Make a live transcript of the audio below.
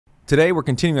Today, we're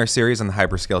continuing our series on the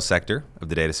hyperscale sector of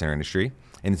the data center industry.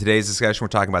 In today's discussion, we're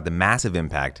talking about the massive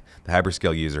impact the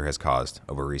hyperscale user has caused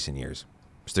over recent years.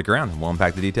 Stick around, and we'll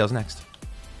unpack the details next.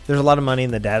 There's a lot of money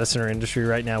in the data center industry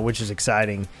right now, which is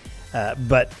exciting.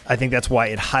 But I think that's why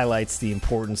it highlights the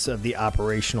importance of the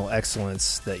operational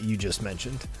excellence that you just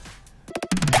mentioned.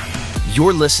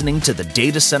 You're listening to the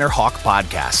Data Center Hawk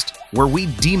podcast, where we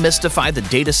demystify the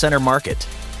data center market.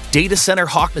 Data Center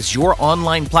Hawk is your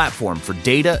online platform for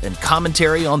data and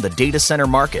commentary on the data center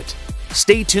market.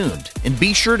 Stay tuned and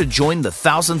be sure to join the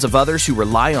thousands of others who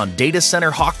rely on Data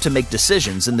Center Hawk to make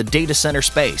decisions in the data center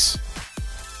space.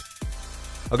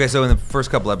 Okay, so in the first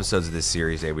couple episodes of this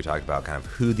series, Dave, we talked about kind of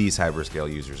who these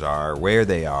hyperscale users are, where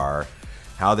they are,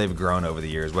 how they've grown over the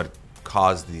years, what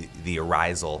caused the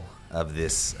arisal of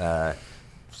this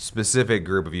specific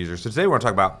group of users. So today we want to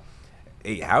talk about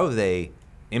how they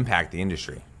impact the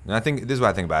industry. And I think this is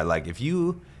what I think about it. Like if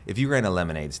you ran a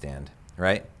lemonade stand,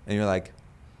 right? And you're like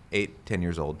 8, 10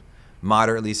 years old,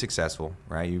 moderately successful,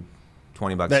 right? You $20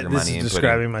 your money. This is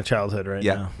describing my childhood right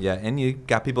now. Yeah, and you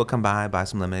got people come by, buy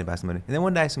some lemonade. And then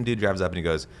one day some dude drives up and he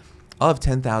goes, I'll have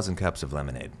 10,000 cups of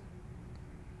lemonade.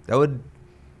 That would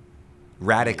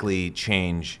radically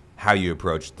change how you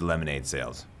approach the lemonade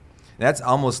sales. And that's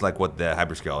almost like what the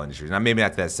hyperscale industry is. Now maybe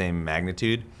not to that same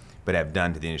magnitude, but have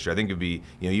done to the industry. I think it would be,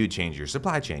 you would change your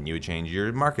supply chain, you would change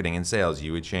your marketing and sales,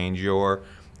 you would change your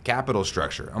capital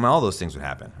structure. I mean, all those things would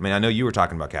happen. I mean, I know you were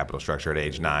talking about capital structure at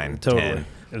age 9, totally.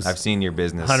 10. I've seen your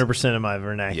business. 100% of my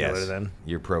vernacular then.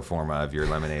 Your pro forma of your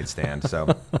lemonade stand.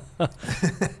 So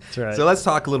that's right. So let's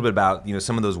talk a little bit about,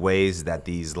 some of those ways that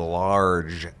these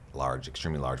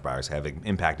extremely large buyers have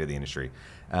impacted the industry.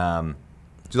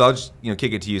 So I'll just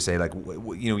kick it to you. Say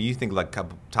you think like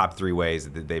top 3 ways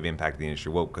that they've impacted the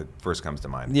industry. What first comes to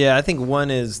mind? Yeah, I think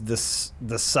one is the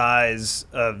size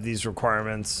of these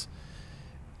requirements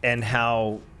and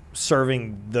how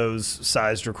serving those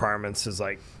sized requirements has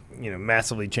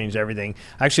massively changed everything.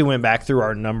 I actually went back through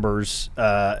our numbers.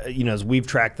 As we've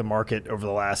tracked the market over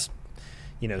the last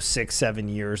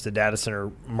 6-7 years, the data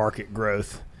center market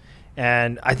growth,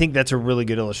 and I think that's a really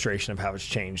good illustration of how it's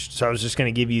changed. So I was just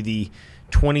going to give you the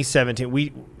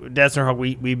 2017. Data Center Hawk,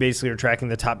 we basically are tracking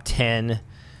the top 10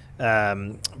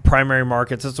 primary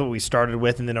markets. That's what we started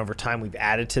with, and then over time we've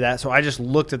added to that. So I just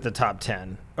looked at the top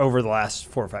 10 over the last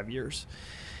 4 or 5 years.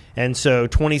 And so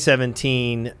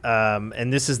 2017,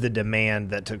 and this is the demand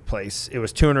that took place. It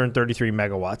was 233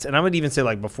 megawatts. And I would even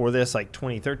say before this,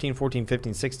 2013, 14,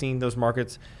 15, 16, those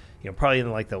markets, probably in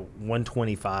the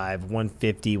 125,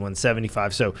 150,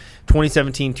 175. So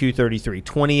 2017, 233.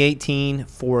 2018,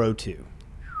 402.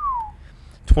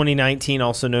 2019,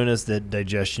 also known as the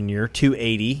digestion year,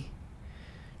 280.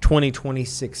 2020,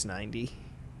 690.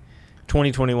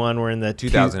 2021, we're in the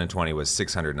 2020 was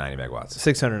 690 megawatts.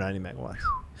 690 megawatts.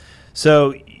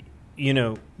 So,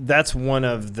 that's one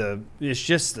of it's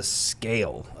just the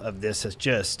scale of this has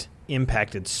just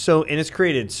impacted and it's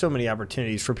created so many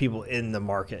opportunities for people in the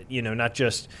market, not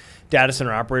just data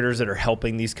center operators that are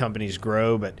helping these companies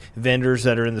grow, but vendors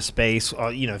that are in the space.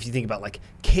 If you think about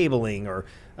cabling or,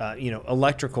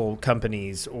 electrical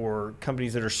companies or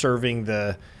companies that are serving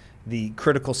the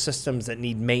critical systems that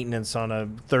need maintenance on a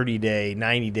 30-day,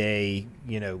 90-day,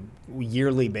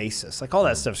 yearly basis. All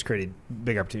that stuff's created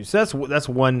big opportunities. So that's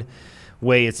one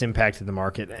way it's impacted the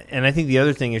market. And I think the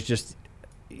other thing is just,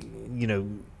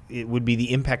 it would be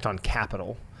the impact on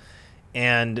capital,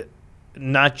 and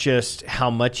not just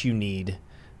how much you need,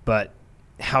 but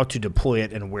how to deploy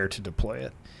it and where to deploy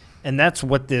it. And that's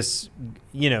what this,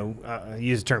 I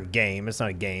use the term game. It's not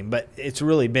a game, but it's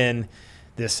really been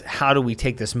this: how do we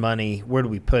take this money? Where do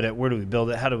we put it? Where do we build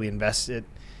it? How do we invest it?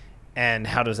 And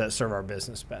how does that serve our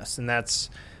business best? And that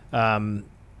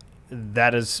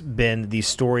has been the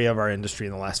story of our industry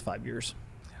in the last 5 years.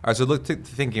 All right, so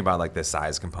thinking about the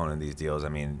size component of these deals. I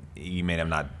mean, you may have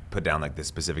not put down the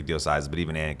specific deal size, but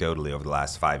even anecdotally over the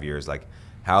last 5 years,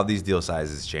 how have these deal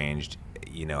sizes changed?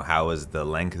 How has the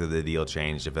length of the deal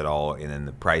changed, if at all, and then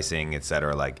the pricing, et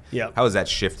cetera? How has that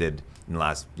shifted in the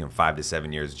last 5 to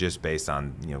 7 years, just based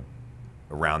on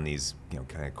around these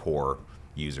kind of core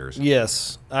users?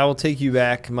 Yes, I will take you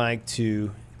back, Mike,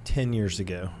 to 10 years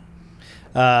ago.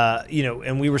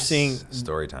 And we were seeing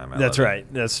story time. That's right.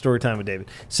 That's story time with David.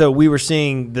 So we were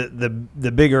seeing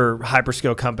the bigger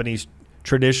hyperscale companies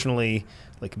traditionally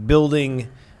building,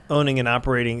 owning, and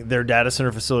operating their data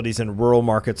center facilities in rural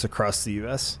markets across the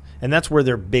U.S. And that's where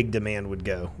their big demand would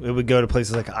go. It would go to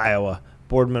places like Iowa,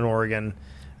 Boardman, Oregon,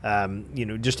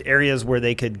 just areas where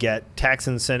they could get tax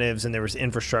incentives, and there was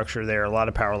infrastructure there, a lot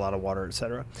of power, a lot of water, et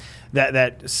cetera.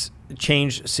 That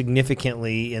changed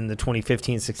significantly in the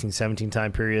 2015, 16, 17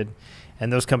 time period,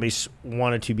 and those companies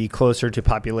wanted to be closer to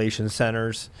population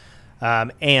centers,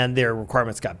 and their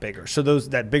requirements got bigger. So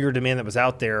that bigger demand that was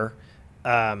out there,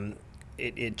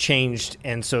 it changed,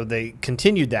 and so they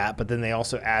continued that, but then they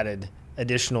also added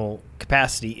additional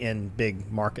capacity in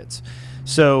big markets.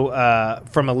 So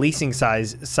from a leasing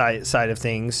side of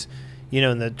things,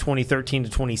 in the 2013 to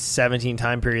 2017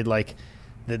 time period, like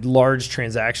the large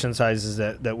transaction sizes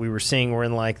that we were seeing were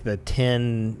in like the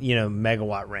 10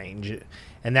 megawatt range,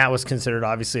 and that was considered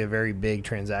obviously a very big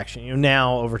transaction.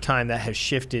 Now over time that has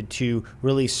shifted to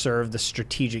really serve the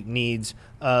strategic needs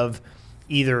of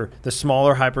either the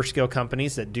smaller hyperscale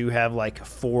companies that do have like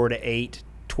 4 to 8,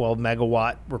 12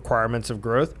 megawatt requirements of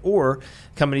growth, or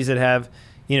companies that have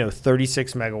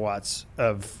 36 megawatts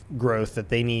of growth that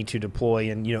they need to deploy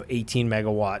in 18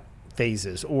 megawatt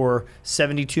phases, or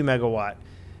 72 megawatt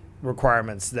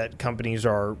requirements that companies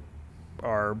are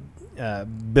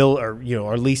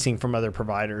leasing from other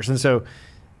providers. And so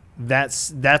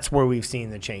that's where we've seen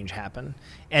the change happen.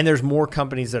 And there's more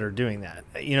companies that are doing that.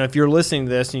 If you're listening to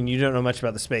this and you don't know much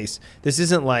about the space, this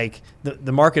isn't like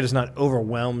the market is not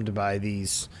overwhelmed by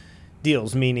these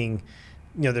deals, meaning,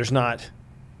 there's not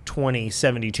 20,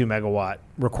 72 megawatt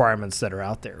requirements that are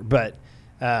out there. But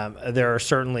there are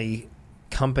certainly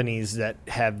companies that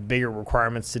have bigger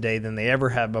requirements today than they ever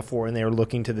have before, and they are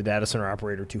looking to the data center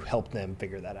operator to help them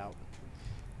figure that out.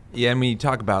 Yeah, I mean, you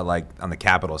talk about like on the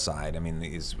capital side. I mean,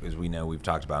 as we know, we've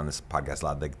talked about on this podcast a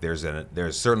lot. Like, there's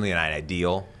certainly an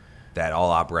ideal that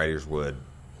all operators would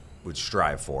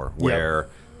strive for, where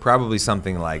probably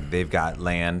something like they've got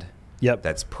land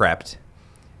that's prepped,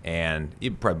 and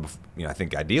probably, I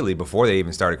think ideally before they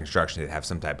even started construction, they'd have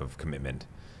some type of commitment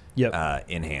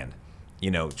in hand.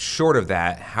 Short of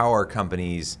that, how are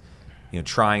companies,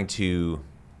 trying to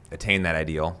attain that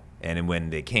ideal, and when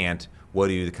they can't, what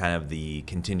do the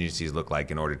contingencies look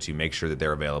like in order to make sure that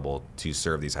they're available to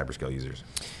serve these hyperscale users?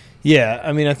 Yeah,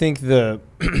 I mean, I think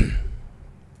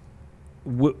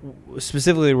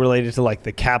specifically related to like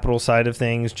the capital side of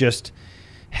things, just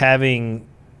having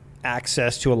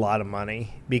access to a lot of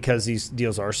money because these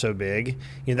deals are so big.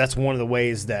 That's one of the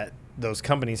ways that those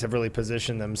companies have really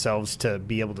positioned themselves to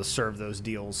be able to serve those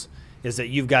deals, is that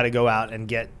you've got to go out and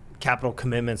get capital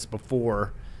commitments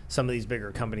before some of these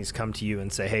bigger companies come to you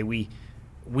and say, hey, we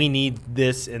need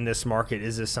this in this market.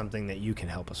 Is this something that you can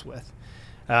help us with?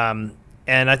 And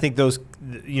I think those,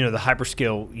 the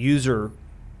hyperscale user,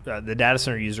 the data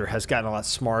center user has gotten a lot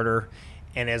smarter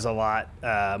and is a lot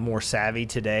more savvy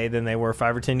today than they were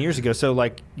 5 or 10 years ago. So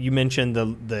like you mentioned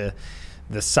the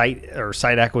site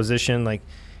acquisition, like,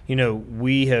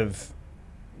 we have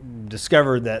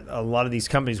discovered that a lot of these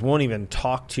companies won't even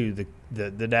talk to the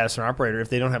data center operator if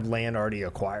they don't have land already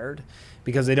acquired,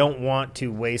 because they don't want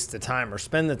to waste the time or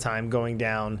spend the time going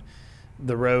down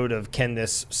the road of, can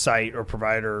this site or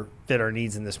provider fit our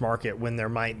needs in this market, when there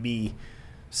might be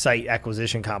site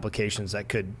acquisition complications that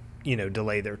could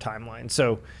delay their timeline.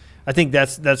 So I think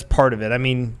that's part of it. I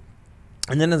mean,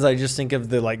 and then as I just think of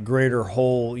the like greater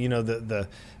whole,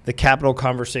 the capital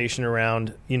conversation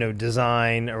around,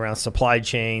 design, around supply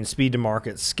chain, speed to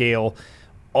market, scale,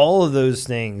 all of those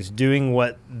things, doing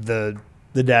what the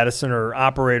data center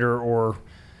operator or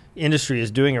industry is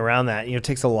doing around that,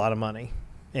 takes a lot of money.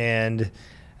 And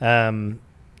I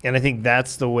think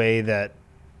that's the way that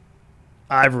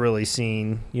I've really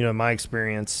seen, in my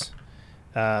experience,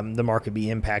 the market be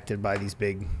impacted by these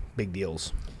big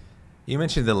deals. You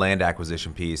mentioned the land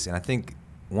acquisition piece, and I think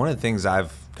one of the things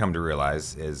I've come to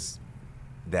realize is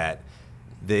that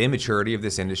the immaturity of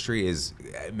this industry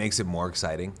makes it more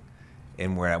exciting.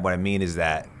 And what I mean is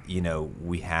that,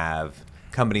 we have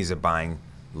companies that are buying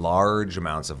large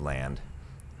amounts of land,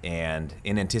 and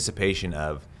in anticipation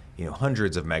of,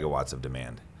 hundreds of megawatts of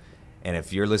demand. And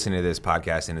if you're listening to this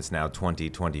podcast and it's now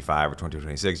 2025 or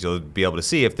 2026, you'll be able to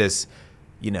see if this,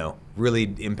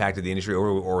 really impacted the industry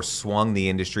or swung the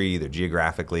industry either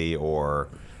geographically or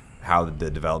how the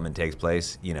development takes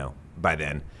place, by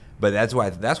then. But that's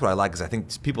what I like, because I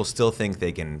think people still think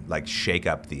they can like shake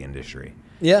up the industry.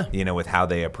 Yeah. With how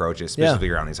they approach it, specifically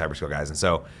around these hyperscale guys. And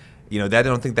so, I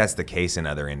don't think that's the case in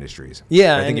other industries.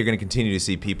 Yeah. But I think you're going to continue to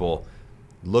see people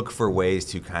look for ways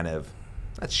to kind of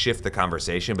not shift the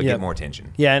conversation, but get more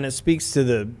attention. Yeah, and it speaks to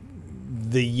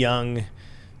the young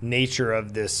nature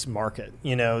of this market.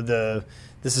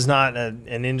 This is not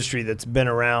an industry that's been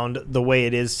around the way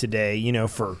it is today,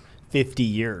 for 50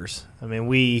 years. I mean,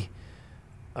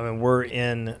 we're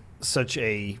in such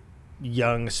a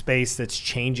young space that's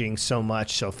changing so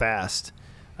much so fast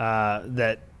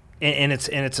that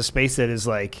it's a space that is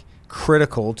like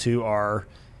critical to our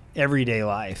everyday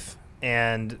life.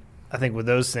 And I think with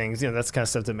those things, that's the kind of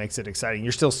stuff that makes it exciting.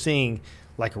 You're still seeing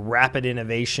like rapid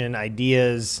innovation,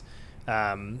 ideas,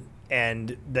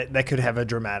 and that could have a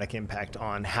dramatic impact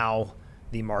on how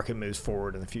the market moves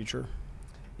forward in the future.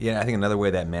 Yeah, I think another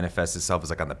way that manifests itself is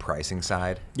like on the pricing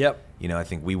side. Yep. I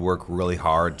think we work really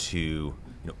hard to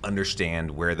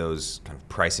understand where those kind of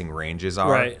pricing ranges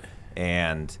are. Right.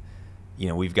 And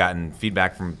we've gotten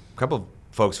feedback from a couple of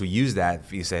folks who use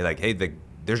that. You say like, hey,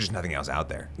 there's just nothing else out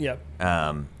there. Yep.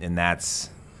 And that's,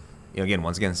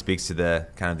 once again, speaks to the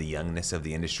kind of the youngness of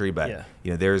the industry. But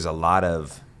there's a lot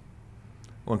of,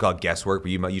 I wouldn't call it guesswork, but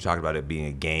you talked about it being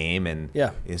a game, and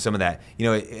some of that.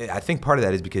 I think part of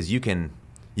that is because you can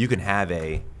have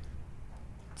a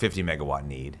 50 megawatt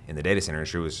need in the data center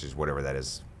industry, which is whatever that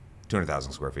is,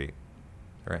 200,000 square feet,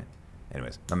 right?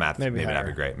 Anyways, my math maybe not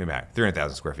be great. Maybe higher,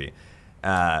 300,000 square feet.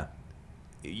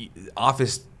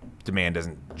 Office demand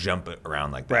doesn't jump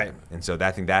around like that, right? And so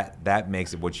I think that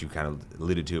makes it what you kind of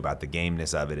alluded to about the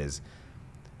gameness of it is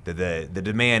that the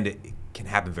demand can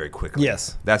happen very quickly.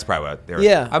 Yes, that's probably what they're.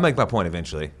 Yeah, I'll make my point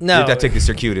eventually. No, I take the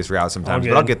circuitous route sometimes,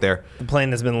 but I'll get there. The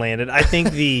plane has been landed. I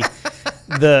think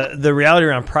the reality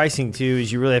around pricing too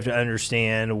is you really have to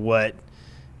understand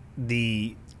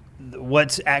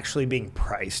what's actually being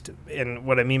priced. And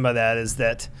what I mean by that is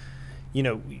that,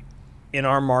 in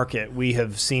our market, we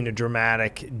have seen a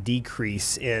dramatic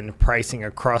decrease in pricing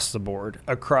across the board,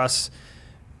 across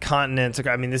continents.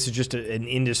 I mean, this is just an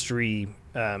industry,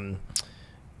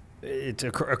 it's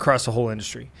across the whole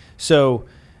industry. So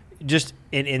just,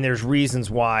 and there's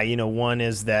reasons why, one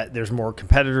is that there's more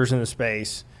competitors in the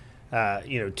space.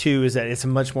 Two is that it's a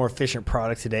much more efficient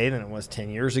product today than it was 10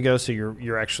 years ago. So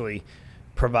you're actually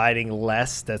providing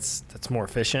less that's more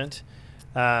efficient.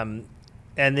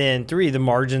 And then three, the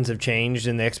margins have changed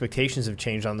and the expectations have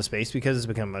changed on the space because it's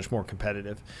become much more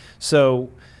competitive. So,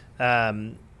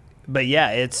 but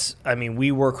yeah,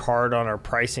 we work hard on our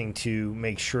pricing to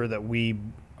make sure that we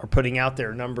are putting out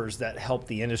there numbers that help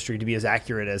the industry to be as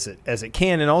accurate as it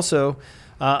can, and also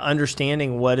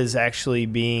understanding what is actually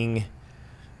being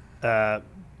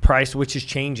priced, which is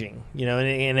changing,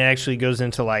 and it actually goes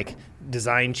into like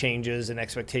design changes and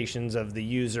expectations of the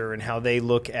user and how they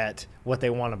look at what they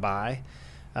want to buy.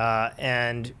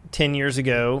 And 10 years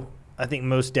ago, I think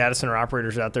most data center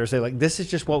operators out there say like, this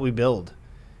is just what we build.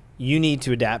 You need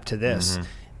to adapt to this.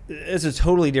 Mm-hmm. It's a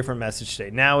totally different message today.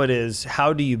 Now it is,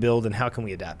 how do you build and how can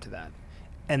we adapt to that?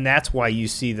 And that's why you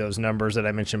see those numbers that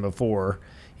I mentioned before,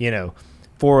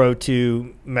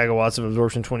 402 megawatts of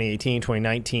absorption 2018,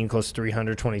 2019, close to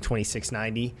 300, 2020,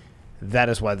 690. That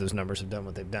is why those numbers have done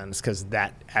what they've done. It's because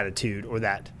that attitude or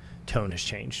that tone has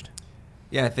changed.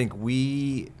 Yeah, I think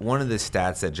one of the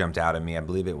stats that jumped out at me, I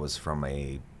believe it was from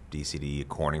a DCD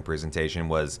Corning presentation,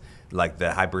 was like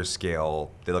the Hyperscale,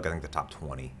 they look, I think, the top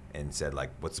 20 and said like,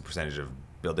 what's the percentage of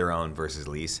build their own versus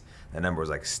lease? That number was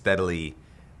like steadily,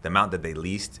 the amount that they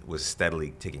leased was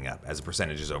steadily ticking up as a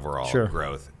percentage of overall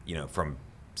growth, from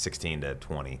 16 to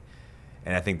 20.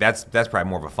 And I think that's probably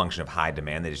more of a function of high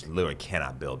demand. They just literally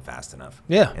cannot build fast enough.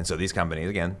 Yeah. And so these companies,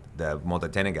 again, the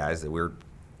multi-tenant guys that we're,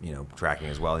 tracking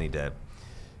as well, need to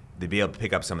be able to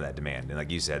pick up some of that demand. And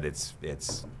like you said,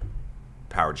 it's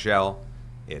powered shell,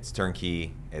 it's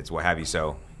turnkey, it's what have you.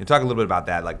 So talk a little bit about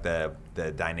that, like the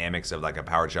dynamics of like a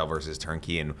powered shell versus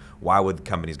turnkey, and why would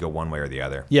companies go one way or the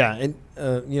other? Yeah, and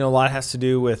a lot has to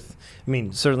do with,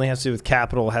 certainly has to do with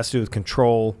capital, has to do with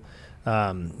control,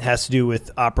 has to do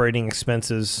with operating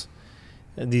expenses.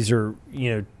 These are,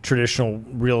 traditional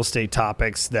real estate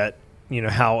topics that,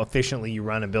 how efficiently you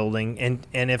run a building. And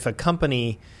if a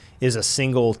company is a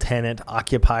single tenant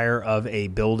occupier of a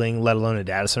building, let alone a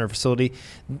data center facility,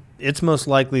 it's most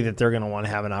likely that they're going to want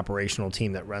to have an operational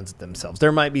team that runs it themselves.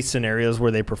 There might be scenarios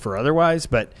where they prefer otherwise,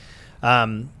 but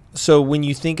so when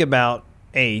you think about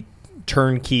a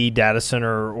turnkey data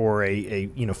center or a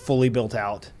fully built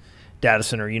out data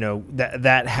center,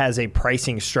 that has a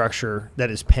pricing structure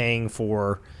that is paying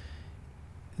for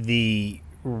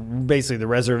basically the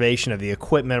reservation of the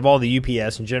equipment, of all the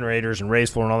UPS and generators and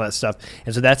raised floor and all that stuff.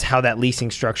 And so that's how that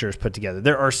leasing structure is put together.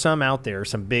 There are some out there,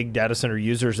 some big data center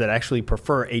users that actually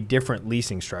prefer a different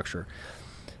leasing structure.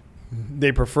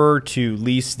 They prefer to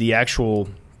lease the actual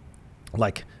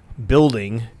like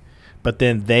building, but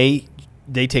then they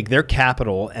take their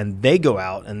capital and they go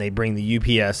out and they bring the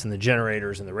UPS and the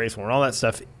generators and the raised floor and all that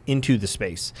stuff into the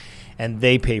space, and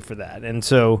they pay for that. And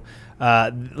so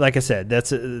like I said, that's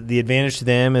the advantage to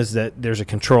them is that there's a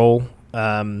control.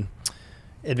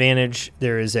 advantage.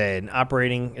 There is an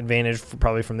operating advantage,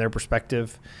 probably from their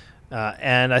perspective.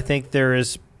 And I think there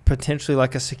is potentially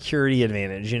like a security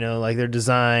advantage, like their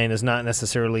design is not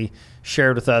necessarily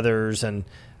shared with others. And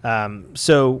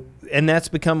and that's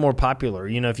become more popular.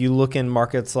 If you look in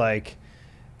markets like,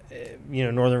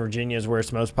 Northern Virginia is where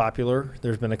it's most popular.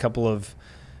 There's been a couple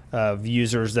of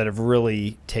users that have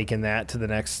really taken that to the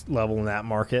next level in that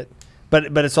market.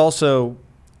 But it's also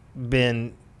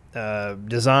been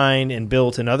designed and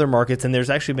built in other markets, and there's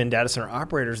actually been data center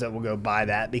operators that will go buy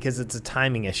that because it's a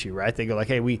timing issue, right? They go like,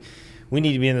 hey, we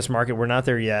need to be in this market. We're not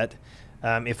there yet.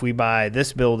 If we buy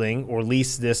this building or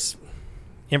lease this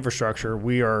infrastructure,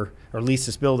 or lease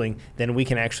this building, then we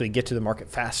can actually get to the market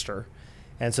faster.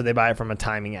 And so they buy it from a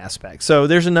timing aspect. So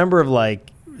there's a number of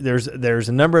there's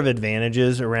a number of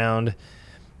advantages around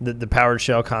the powered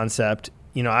shell concept.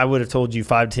 I would have told you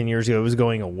 5-10 years ago it was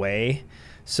going away.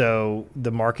 So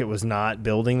the market was not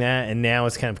building that, and now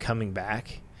it's kind of coming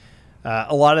back.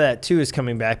 A lot of that, too, is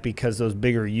coming back because those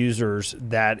bigger users,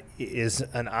 that is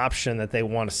an option that they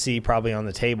want to see probably on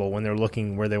the table when they're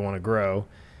looking where they want to grow.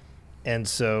 And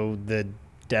so the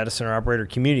data center operator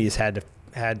community has had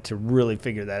to really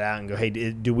figure that out and go, hey,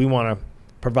 do we want to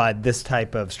provide this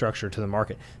type of structure to the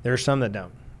market? There are some that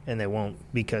don't, and they won't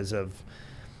because of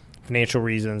financial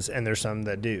reasons, and there's some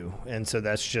that do. And so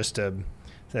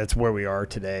that's where we are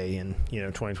today in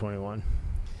 2021.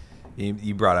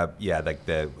 You brought up, like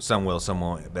some will, some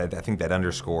won't. But I think that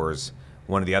underscores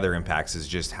one of the other impacts is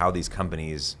just how these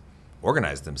companies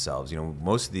organize themselves.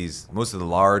 Most of the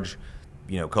large,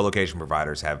 co-location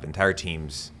providers have entire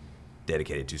teams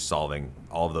dedicated to solving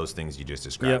all of those things you just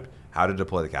described. Yep. How to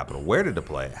deploy the capital, where to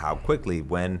deploy it, how quickly,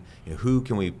 when, who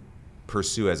can we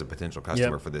pursue as a potential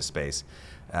customer for this space?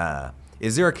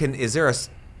 Is there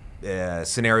a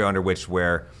scenario under which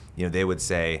where they would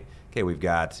say, okay, we've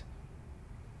got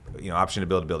option to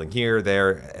build a building here,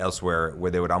 there, elsewhere,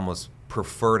 where they would almost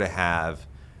prefer to have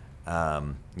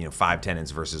 5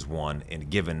 tenants versus one in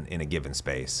a given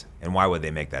space, and why would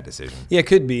they make that decision? Yeah, it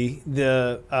could be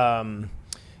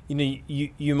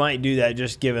you might do that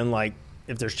just given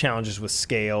if there's challenges with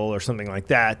scale or something like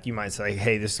that. You might say,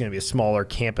 hey, this is going to be a smaller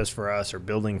campus for us or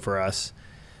building for us.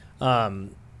 There's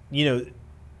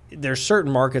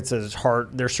certain markets that it's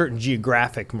hard. There's certain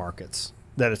geographic markets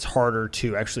that it's harder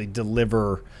to actually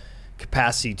deliver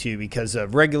capacity to because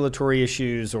of regulatory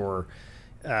issues or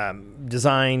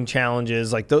design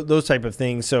challenges, like those type of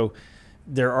things. So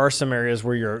there are some areas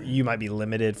where you might be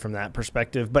limited from that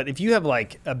perspective. But if you have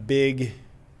a big,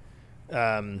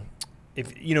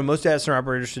 most data center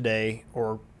operators today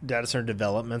or data center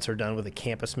developments are done with a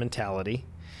campus mentality.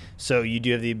 So you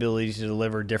do have the ability to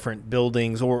deliver different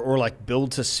buildings or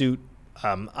build to suit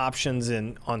options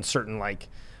on certain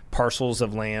parcels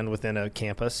of land within a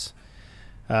campus.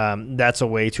 That's a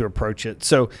way to approach it.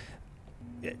 So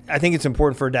I think it's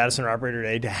important for a data center operator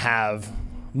today to have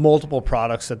multiple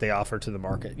products that they offer to the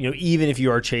market. Even if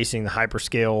you are chasing the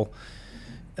hyperscale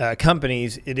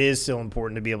companies, it is still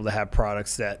important to be able to have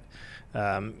products that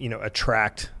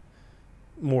attract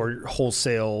more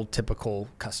wholesale typical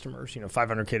customers,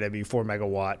 500 kW, 4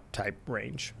 megawatt type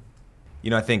range.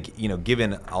 I think,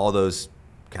 given all those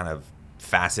kind of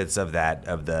facets of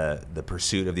the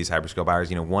pursuit of these hyperscale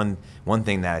buyers, one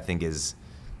thing that I think is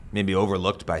maybe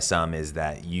overlooked by some is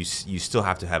that you still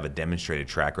have to have a demonstrated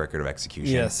track record of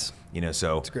execution. Yes.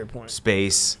 So that's a great point.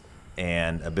 Space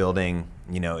and a building,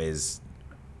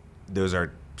 those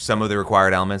are some of the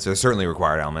required elements. They're certainly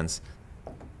required elements.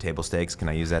 Table stakes, can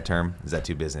I use that term? Is that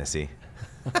too businessy?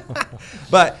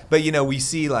 But we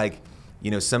see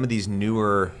some of these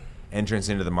newer entrants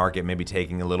into the market maybe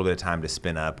taking a little bit of time to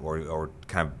spin up or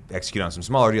kind of execute on some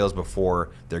smaller deals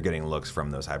before they're getting looks from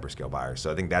those hyperscale buyers.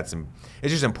 So I think it's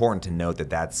just important to note that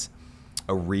that's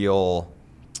a real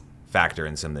factor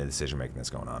in some of the decision making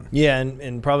that's going on. Yeah,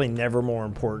 and probably never more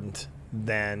important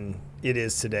than it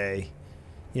is today,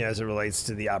 as it relates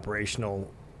to the operational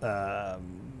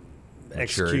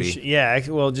execution. Yeah,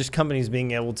 well, just companies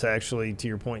being able to actually, to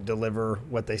your point, deliver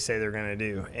what they say they're going to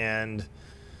do. And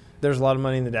there's a lot of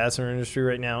money in the data center industry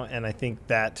right now, and I think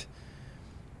that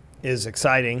is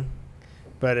exciting,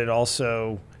 but it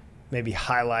also maybe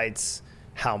highlights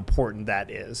how important that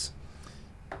is.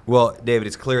 Well, David,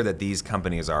 it's clear that these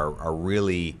companies are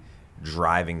really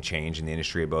driving change in the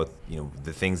industry, both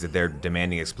the things that they're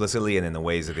demanding explicitly and then the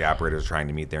ways that the operators are trying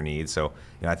to meet their needs. So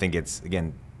I think it's,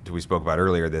 again, we spoke about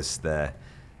earlier,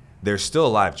 there's still a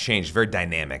lot of change, very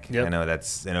dynamic. Yep. I know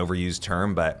that's an overused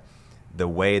term, but the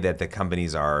way that the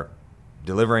companies are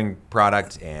delivering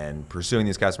product and pursuing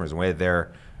these customers, the way that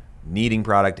they're needing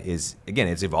product is, again,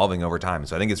 it's evolving over time.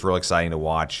 So I think it's real exciting to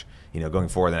watch, going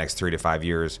forward the next 3 to 5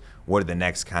 years, what the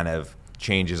next kind of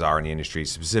changes are in the industry,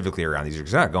 specifically around these,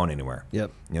 because they're not going anywhere.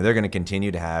 Yep. They're going to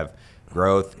continue to have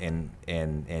growth and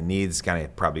needs kind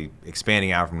of probably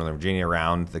expanding out from Northern Virginia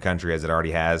around the country as it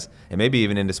already has, and maybe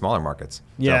even into smaller markets.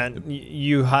 Yeah, So,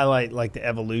 you highlight like the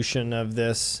evolution of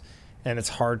this, and it's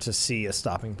hard to see a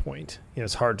stopping point.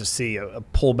 It's hard to see a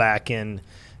pullback in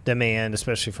demand,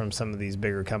 especially from some of these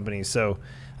bigger companies. So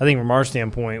I think from our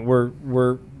standpoint,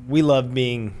 we love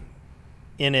being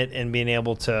in it and being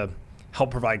able to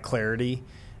help provide clarity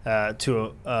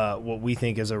to what we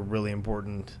think is a really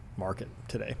important market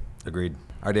today. Agreed.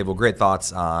 All right, Dave. Well, great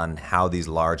thoughts on how these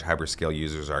large hyperscale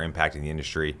users are impacting the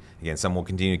industry. Again, some we'll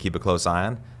continue to keep a close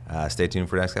eye on. Stay tuned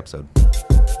for the next episode.